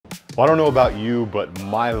Well, I don't know about you, but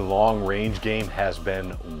my long range game has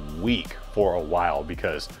been weak for a while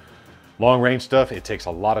because long range stuff, it takes a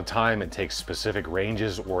lot of time. It takes specific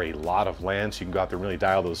ranges or a lot of land so you can go out there and really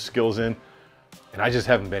dial those skills in. And I just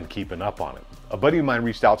haven't been keeping up on it. A buddy of mine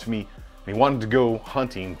reached out to me and he wanted to go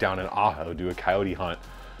hunting down in Ajo, do a coyote hunt.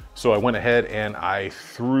 So I went ahead and I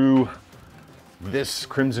threw this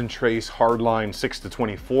Crimson Trace Hardline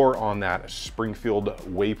 6-24 on that Springfield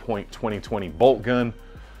Waypoint 2020 bolt gun.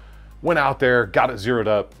 Went out there, got it zeroed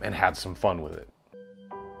up, and had some fun with it.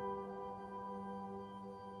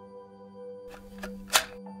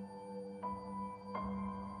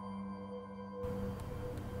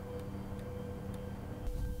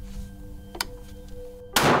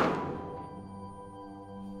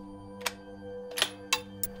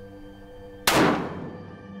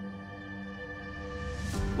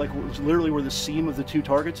 Like literally where the seam of the two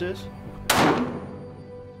targets is?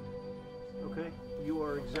 Okay, you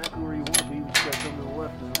are exactly where you want to be. We just got to come to the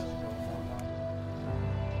left now.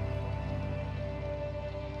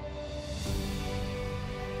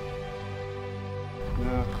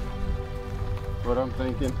 Now, what I'm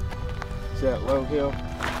thinking is that low hill.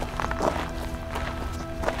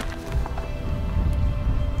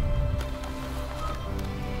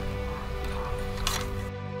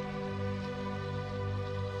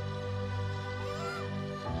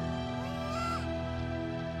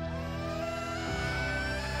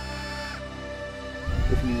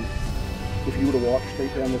 If you were to walk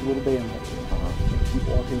straight down this little band right there, and keep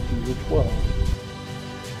walking to your 12.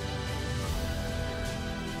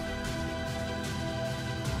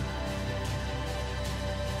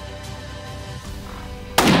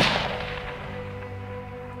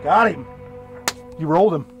 Got him! You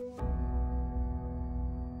rolled him.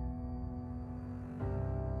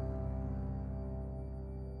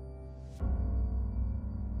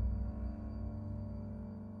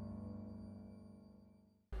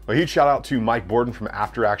 A huge shout out to Mike Borden from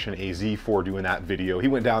After Action AZ for doing that video. He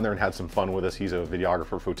went down there and had some fun with us. He's a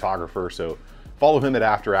videographer, photographer, so follow him at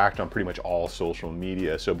After Act on pretty much all social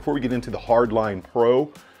media. So before we get into the Hardline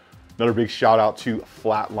Pro, another big shout out to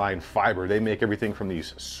Flatline Fiber. They make everything from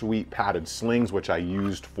these sweet padded slings, which I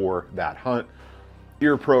used for that hunt,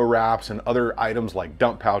 ear pro wraps, and other items like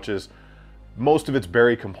dump pouches. Most of it's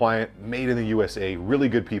berry compliant, made in the USA, really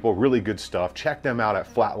good people, really good stuff. Check them out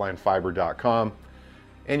at flatlinefiber.com.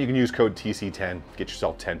 And you can use code TC10, get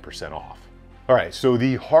yourself 10% off. All right, so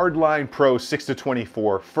the Hardline Pro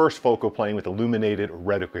 6-24 first focal plane with illuminated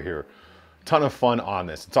reticle here. Ton of fun on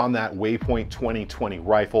this. It's on that Waypoint 2020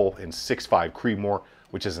 rifle in 6.5 Creedmoor,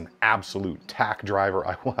 which is an absolute tack driver.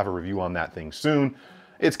 I will have a review on that thing soon.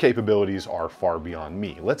 Its capabilities are far beyond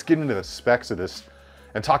me. Let's get into the specs of this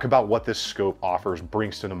and talk about what this scope offers,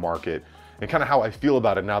 brings to the market, and kind of how I feel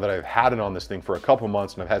about it now that I've had it on this thing for a couple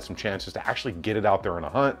months and I've had some chances to actually get it out there in a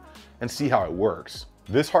hunt and see how it works.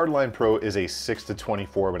 This Hardline Pro is a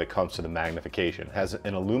 6-24 when it comes to the magnification. It has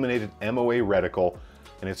an illuminated MOA reticle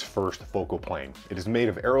in its first focal plane. It is made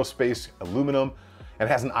of aerospace aluminum and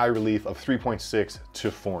has an eye relief of 3.6 to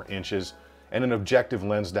 4 inches and an objective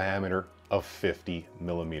lens diameter of 50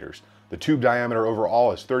 millimeters. The tube diameter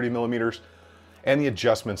overall is 30 millimeters. And the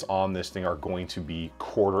adjustments on this thing are going to be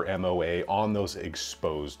quarter MOA on those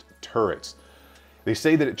exposed turrets. They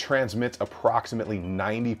say that it transmits approximately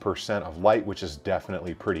 90% of light, which is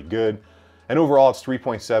definitely pretty good. And overall, it's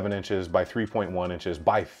 3.7 inches by 3.1 inches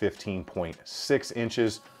by 15.6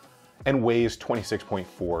 inches and weighs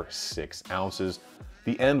 26.46 ounces.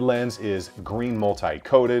 The end lens is green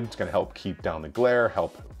multi-coated. It's gonna help keep down the glare,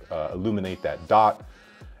 help illuminate that dot.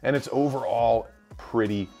 And it's overall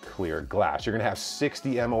pretty clear glass. You're gonna have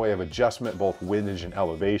 60 MOA of adjustment, both windage and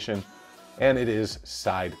elevation, and it is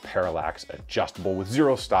side parallax adjustable with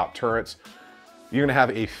 0 stop turrets. You're gonna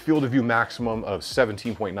have a field of view maximum of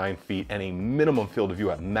 17.9 feet and a minimum field of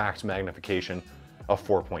view at max magnification of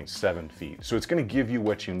 4.7 feet. So it's gonna give you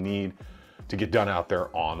what you need to get done out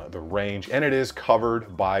there on the range, and it is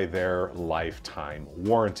covered by their lifetime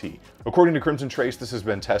warranty. According to Crimson Trace, this has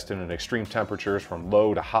been tested in extreme temperatures from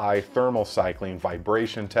low to high, thermal cycling,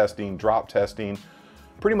 vibration testing, drop testing,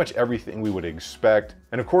 pretty much everything we would expect.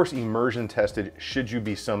 And of course, immersion tested should you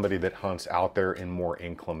be somebody that hunts out there in more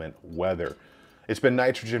inclement weather. It's been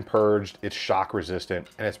nitrogen purged, it's shock resistant,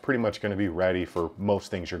 and it's pretty much gonna be ready for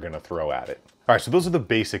most things you're gonna throw at it. All right, so those are the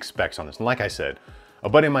basic specs on this. And like I said, a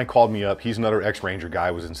buddy of mine called me up. He's another ex-Ranger guy,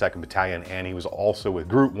 was in 2nd Battalion, and he was also with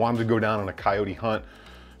group, wanted to go down on a coyote hunt.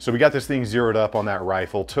 So we got this thing zeroed up on that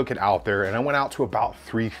rifle, took it out there, and I went out to about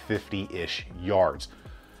 350-ish yards.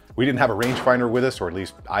 We didn't have a rangefinder with us, or at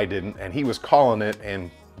least I didn't, and he was calling it, and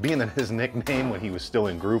being that his nickname when he was still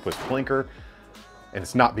in group was Plinker, And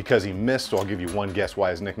it's not because he missed, so I'll give you one guess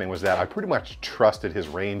why his nickname was that. I pretty much trusted his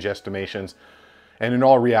range estimations. And in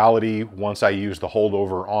all reality, once I used the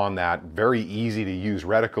holdover on that very easy to use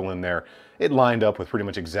reticle in there, it lined up with pretty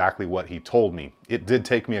much exactly what he told me. It did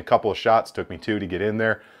take me a couple of shots, took me 2 to get in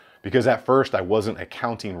there, because at first I wasn't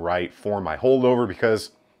accounting right for my holdover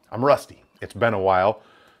because I'm rusty. It's been a while,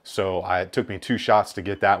 so it took me 2 shots to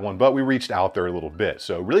get that one, but we reached out there a little bit.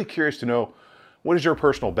 So really curious to know, what is your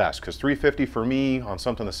personal best? Because 350 for me on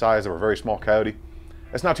something the size of a very small coyote,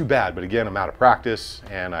 that's not too bad, but again, I'm out of practice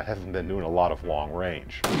and I haven't been doing a lot of long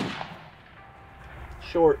range.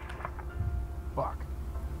 Short. Fuck.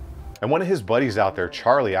 And one of his buddies out there,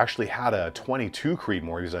 Charlie, actually had a 22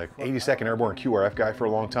 Creedmoor. He was a 82nd Airborne QRF guy for a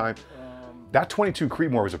long time. That 22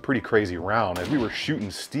 Creedmoor was a pretty crazy round. As we were shooting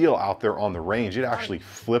steel out there on the range, it actually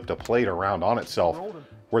flipped a plate around on itself,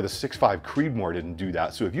 where the 6.5 Creedmoor didn't do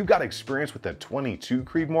that. So if you've got experience with that 22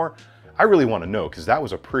 Creedmoor, I really want to know, because that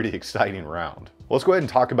was a pretty exciting round. Well, let's go ahead and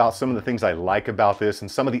talk about some of the things I like about this and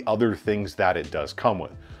some of the other things that it does come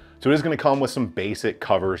with. So it is going to come with some basic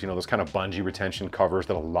covers, you know, those kind of bungee retention covers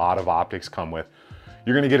that a lot of optics come with.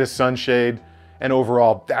 You're going to get a sunshade, and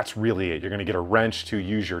overall, that's really it. You're going to get a wrench to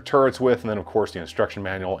use your turrets with, and then of course the instruction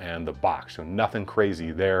manual and the box. So nothing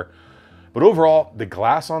crazy there. But overall, the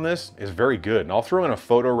glass on this is very good. And I'll throw in a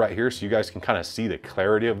photo right here so you guys can kind of see the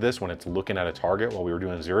clarity of this when it's looking at a target while we were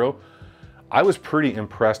doing zero. I was pretty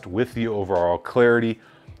impressed with the overall clarity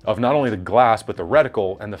of not only the glass, but the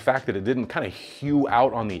reticle, and the fact that it didn't kind of hew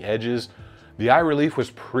out on the edges. The eye relief was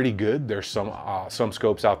pretty good. There's some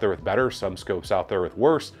scopes out there with better, some scopes out there with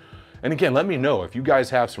worse. And again, let me know if you guys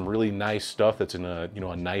have some really nice stuff that's in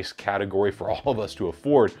a nice category for all of us to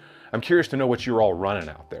afford. I'm curious to know what you're all running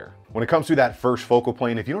out there. When it comes to that first focal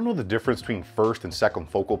plane, if you don't know the difference between first and second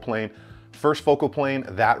focal plane, first focal plane,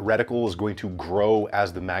 that reticle is going to grow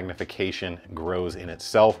as the magnification grows in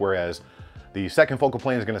itself, whereas the second focal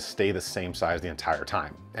plane is going to stay the same size the entire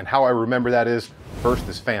time. And how I remember that is, first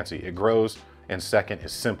is fancy, it grows, and second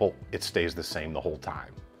is simple, it stays the same the whole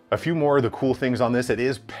time. A few more of the cool things on this, it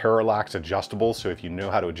is parallax adjustable, so if you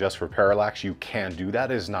know how to adjust for parallax, you can do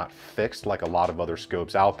that. It is not fixed like a lot of other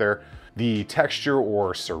scopes out there. The texture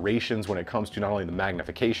or serrations when it comes to not only the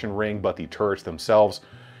magnification ring, but the turrets themselves,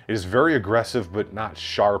 it is very aggressive, but not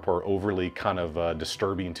sharp or overly kind of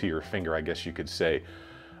disturbing to your finger, I guess you could say.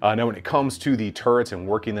 Now when it comes to the turrets and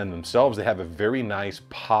working them themselves, they have a very nice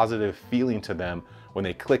positive feeling to them when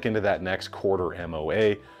they click into that next quarter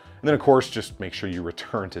MOA. And then of course, just make sure you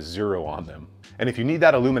return to zero on them. And if you need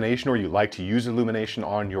that illumination or you like to use illumination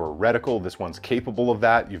on your reticle, this one's capable of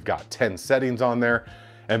that. You've got 10 settings on there.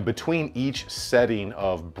 And between each setting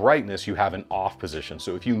of brightness, you have an off position.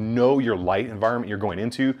 So if you know your light environment you're going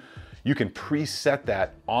into, you can preset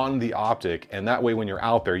that on the optic. And that way, when you're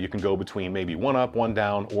out there, you can go between maybe 1 up, 1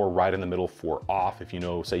 down, or right in the middle for off. If you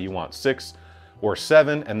know, say you want 6 or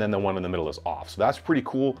 7, and then the one in the middle is off. So that's pretty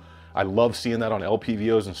cool. I love seeing that on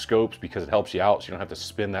LPVOs and scopes because it helps you out so you don't have to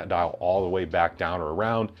spin that dial all the way back down or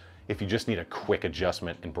around if you just need a quick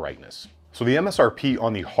adjustment in brightness. So the MSRP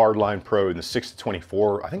on the Hardline Pro in the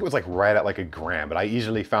 6-24, I think it was like right at like a gram, but I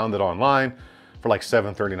easily found it online for like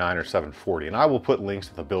 $739 or $740. And I will put links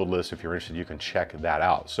to the build list. If you're interested, you can check that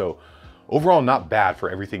out. So overall, not bad for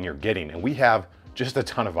everything you're getting. And we have just a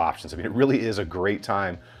ton of options. I mean, it really is a great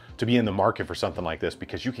time to be in the market for something like this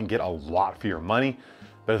because you can get a lot for your money.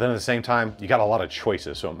 But then at the same time, you got a lot of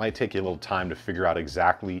choices. So it might take you a little time to figure out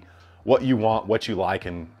exactly what you want, what you like,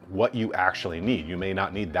 and what you actually need. You may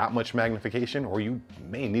not need that much magnification, or you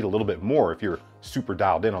may need a little bit more if you're super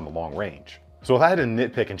dialed in on the long range. So if I had to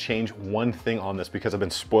nitpick and change one thing on this, because I've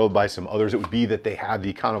been spoiled by some others, it would be that they have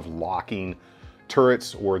the kind of locking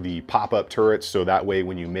turrets or the pop-up turrets. So that way,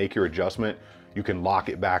 when you make your adjustment, you can lock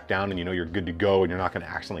it back down and you know you're good to go and you're not gonna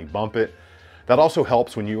accidentally bump it. That also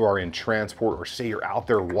helps when you are in transport, or say you're out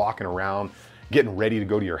there walking around, getting ready to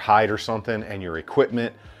go to your hide or something, and your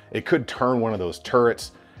equipment, it could turn one of those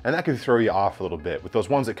turrets, and that could throw you off a little bit. With those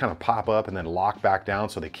ones that kind of pop up and then lock back down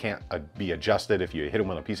so they can't be adjusted if you hit them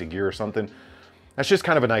with a piece of gear or something, that's just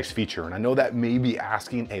kind of a nice feature. And I know that may be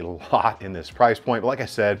asking a lot in this price point, but like I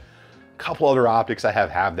said, a couple other optics I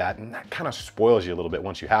have that, and that kind of spoils you a little bit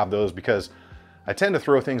once you have those, because I tend to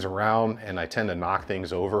throw things around and I tend to knock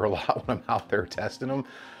things over a lot when I'm out there testing them.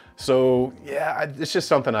 So yeah, it's just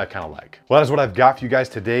something I kind of like. Well, that is what I've got for you guys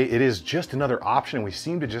today. It is just another option, and we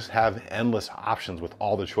seem to just have endless options with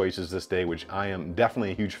all the choices this day, which I am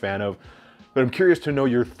definitely a huge fan of. But I'm curious to know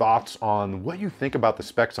your thoughts on what you think about the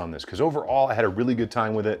specs on this, because overall I had a really good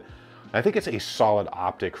time with it. I think it's a solid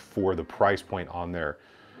optic for the price point on there.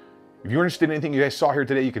 If you're interested in anything you guys saw here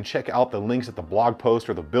today, you can check out the links at the blog post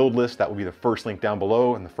or the build list. That will be the first link down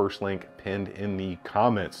below and the first link pinned in the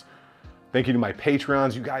comments. Thank you to my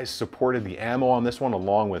Patreons. You guys supported the ammo on this one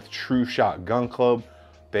along with True Shot Gun Club.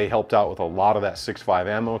 They helped out with a lot of that 6.5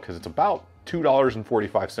 ammo because it's about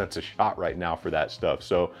 $2.45 a shot right now for that stuff.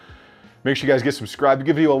 So make sure you guys get subscribed,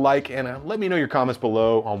 give the video a like, and let me know your comments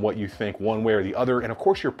below on what you think one way or the other, and of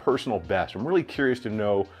course your personal best. I'm really curious to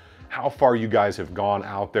know how far you guys have gone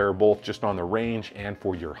out there, both just on the range and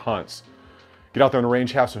for your hunts. Get out there on the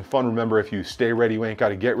range, have some fun. Remember, if you stay ready, you ain't got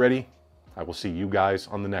to get ready. I will see you guys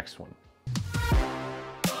on the next one.